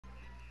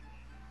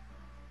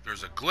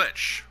There's a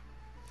glitch.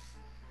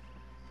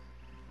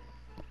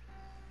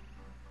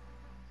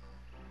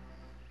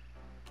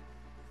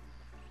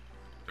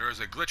 There is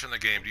a glitch in the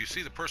game. Do you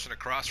see the person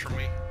across from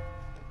me?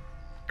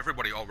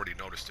 Everybody already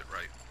noticed it,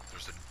 right?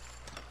 There's an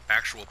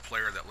actual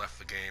player that left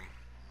the game,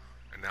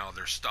 and now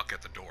they're stuck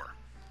at the door.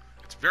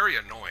 It's very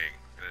annoying,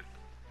 and it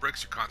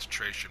breaks your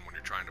concentration when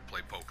you're trying to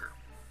play poker.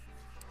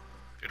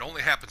 It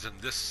only happens in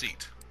this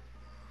seat.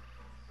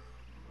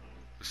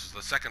 This is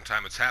the second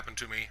time it's happened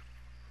to me.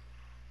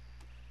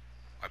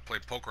 I play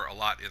poker a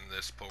lot in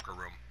this poker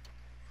room.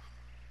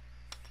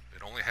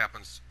 It only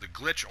happens, the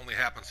glitch only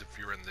happens if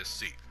you're in this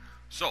seat.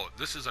 So,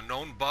 this is a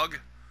known bug.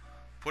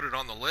 Put it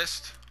on the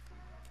list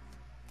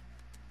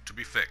to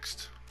be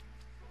fixed.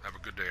 Have a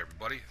good day,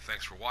 everybody.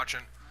 Thanks for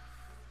watching.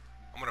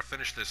 I'm going to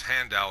finish this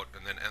handout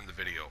and then end the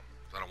video.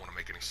 I don't want to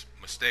make any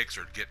mistakes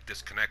or get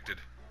disconnected.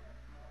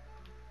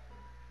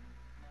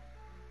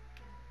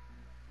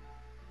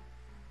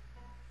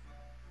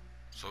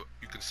 So,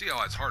 you can see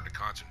how it's hard to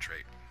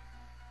concentrate.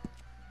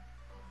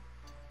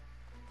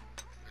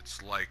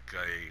 It's like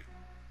a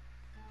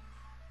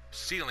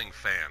ceiling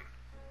fan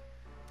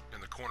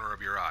in the corner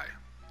of your eye.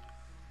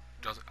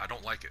 I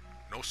don't like it.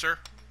 No, sir.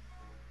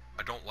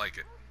 I don't like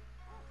it.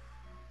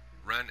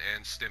 Ren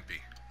and Stimpy.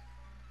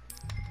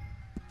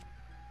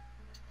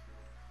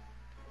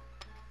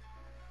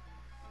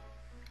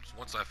 So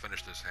once I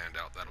finish this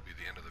handout, that'll be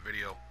the end of the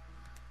video.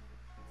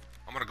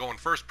 I'm going to go in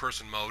first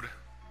person mode.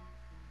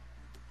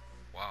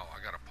 Wow,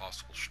 I got a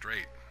possible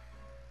straight.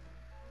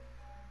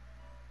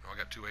 No, I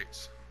got 2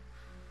 8s.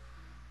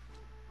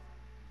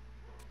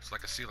 It's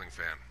like a ceiling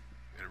fan.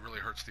 It really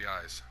hurts the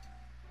eyes.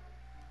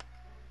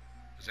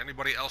 Has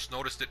anybody else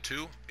noticed it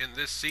too? In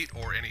this seat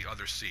or any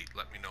other seat?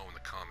 Let me know in the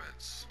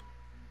comments.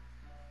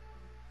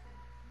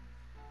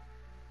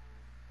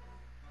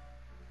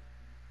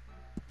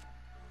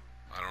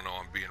 I don't know,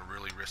 I'm being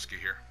really risky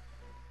here.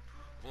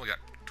 I've only got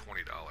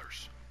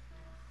 $20.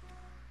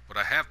 But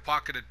I have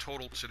pocketed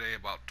total today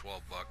about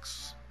 12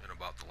 bucks in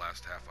about the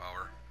last half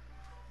hour.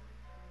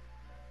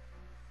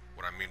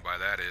 What I mean by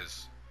that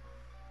is,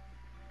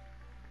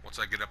 once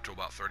I get up to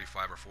about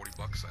 35 or 40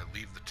 bucks, I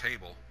leave the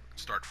table and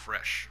start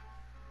fresh.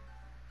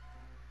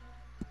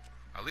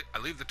 I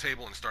leave the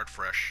table and start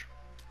fresh,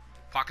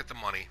 pocket the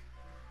money,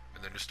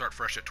 and then just start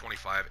fresh at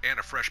 25, and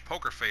a fresh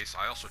poker face.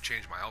 I also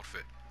change my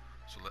outfit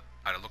so that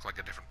I look like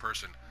a different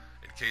person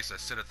in case I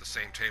sit at the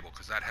same table,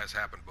 because that has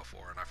happened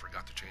before and I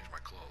forgot to change my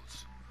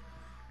clothes.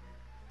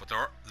 But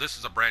this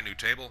is a brand new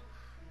table,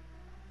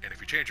 and if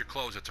you change your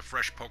clothes, it's a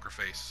fresh poker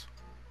face.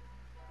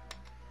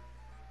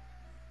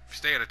 If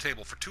you stay at a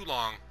table for too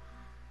long,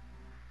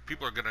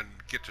 people are going to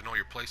get to know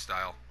your play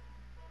style,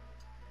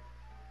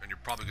 and you're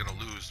probably going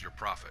to lose your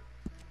profit.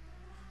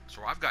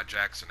 So I've got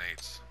jacks and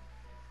 8s.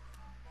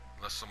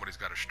 Unless somebody's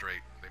got a straight.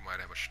 They might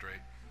have a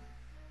straight.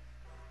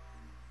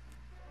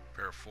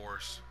 Pair of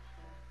 4s.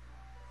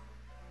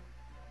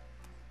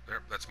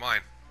 There, that's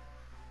mine.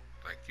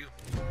 Thank you.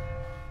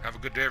 Have a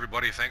good day,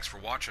 everybody. Thanks for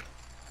watching.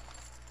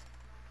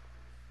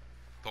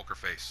 Poker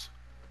face.